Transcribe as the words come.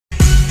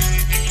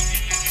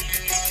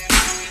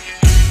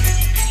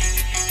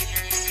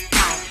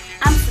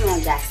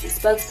Jackson,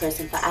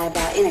 spokesperson for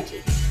Eyebrow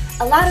Energy.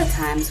 A lot of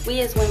times,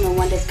 we as women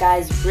wonder if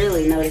guys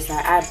really notice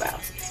our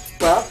eyebrows.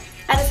 Well,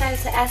 I decided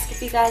to ask a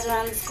few guys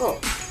around the school.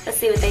 Let's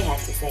see what they had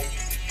to say.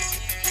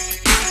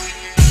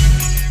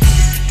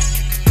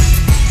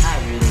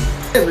 Not really.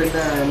 Every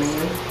now and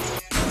then.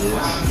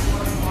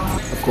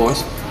 Yes. Of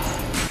course.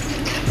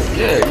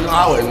 Yeah, you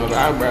always know the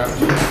eyebrows.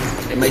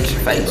 It makes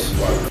your face.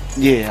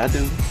 Yeah, I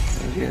do.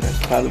 Yeah, that's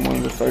probably one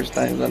of the first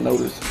things I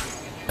noticed.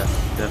 Yeah,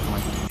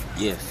 definitely.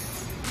 Yes.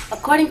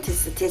 According to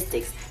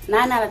statistics,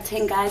 9 out of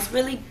 10 guys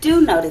really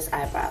do notice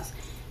eyebrows.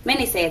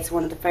 Many say it's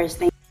one of the first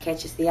things that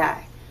catches the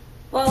eye.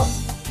 Well,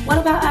 what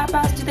about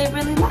eyebrows do they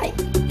really like?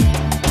 You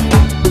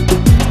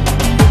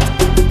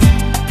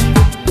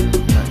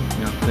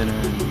know, thinner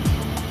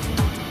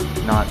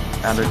and not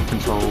out of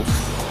control.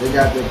 They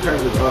got their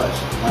perfect arch,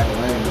 like a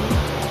rainbow.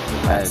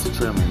 Fast,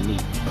 trim, and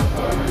neat.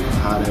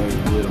 How they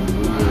get them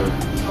real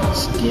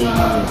skinny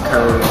and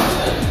curved.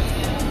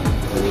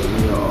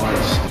 Real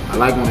arch. I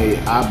like when the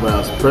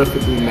eyebrows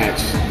perfectly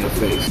match their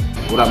face.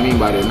 What I mean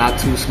by that, not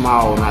too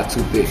small, not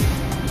too thick.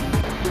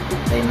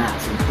 They not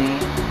too thin,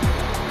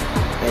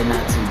 they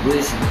not too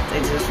bushy, they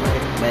just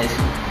right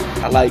matching.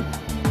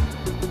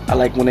 I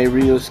like when they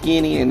real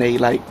skinny and they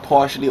like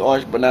partially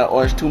arched but not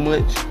arched too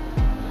much.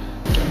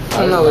 I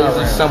don't know, it's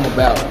just something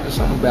about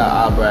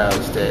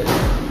eyebrows that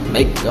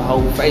make the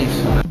whole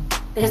face.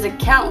 There's a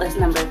countless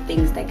number of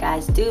things that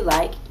guys do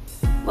like.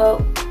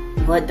 Well,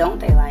 what don't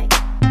they like?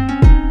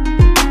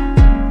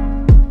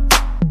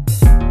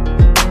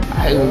 I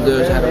hate when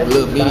girls have a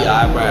little bitty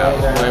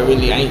eyebrows, where it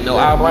really ain't no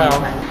eyebrow.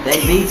 They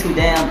be too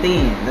damn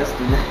thin, that's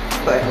the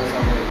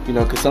You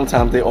know, because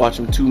sometimes they arch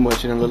them too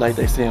much and it look like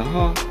they saying,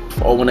 huh?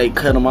 Or when they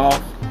cut them off,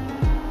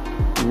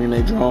 and then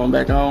they draw them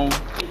back on.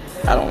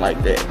 I don't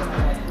like that.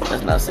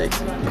 That's not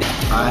sexy.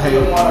 I hate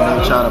when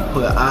they try to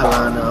put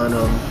eyeliner on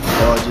them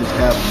or just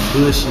have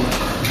them bushy,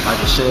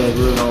 like a shade.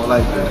 Really don't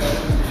like that.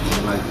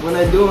 Like when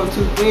they do them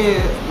too thin,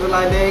 look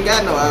like they ain't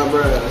got no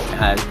eyebrows.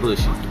 Eyes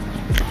bushy.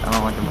 I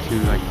don't like them too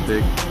like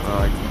thick.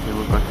 Like they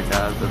look like the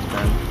guys that's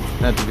been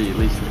had to be at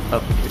least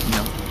up, you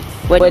know.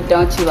 What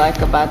don't you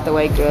like about the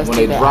way girls When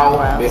do they their draw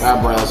eyebrows? their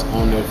eyebrows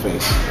on their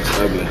face, it's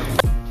ugly.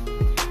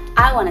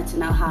 I wanted to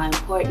know how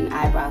important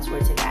eyebrows were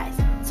to guys,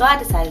 so I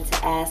decided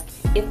to ask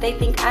if they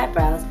think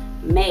eyebrows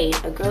made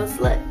a girl's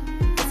look.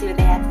 Let's see what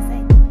they had to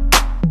say.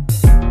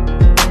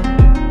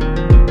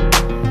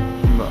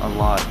 A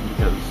lot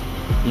because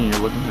you know,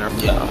 you're looking there.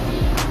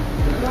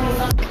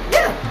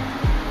 Yeah,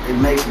 it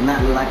makes you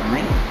not look like a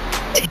man.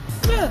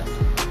 Yeah.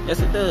 Yes,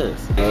 it does.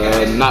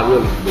 Not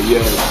really, but yeah,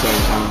 at the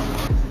same time.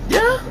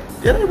 Yeah,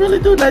 they really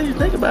do. Now you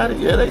think about it,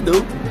 yeah, they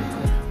do.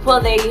 Well,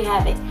 there you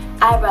have it.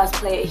 Eyebrows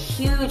play a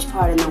huge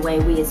part in the way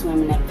we as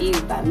women are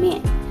viewed by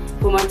men.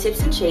 For more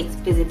tips and tricks,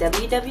 visit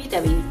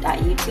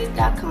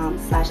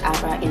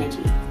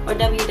www.youtube.com/eyebrowenergy or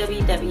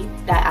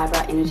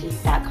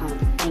www.eyebrowenergy.com.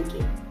 Thank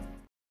you.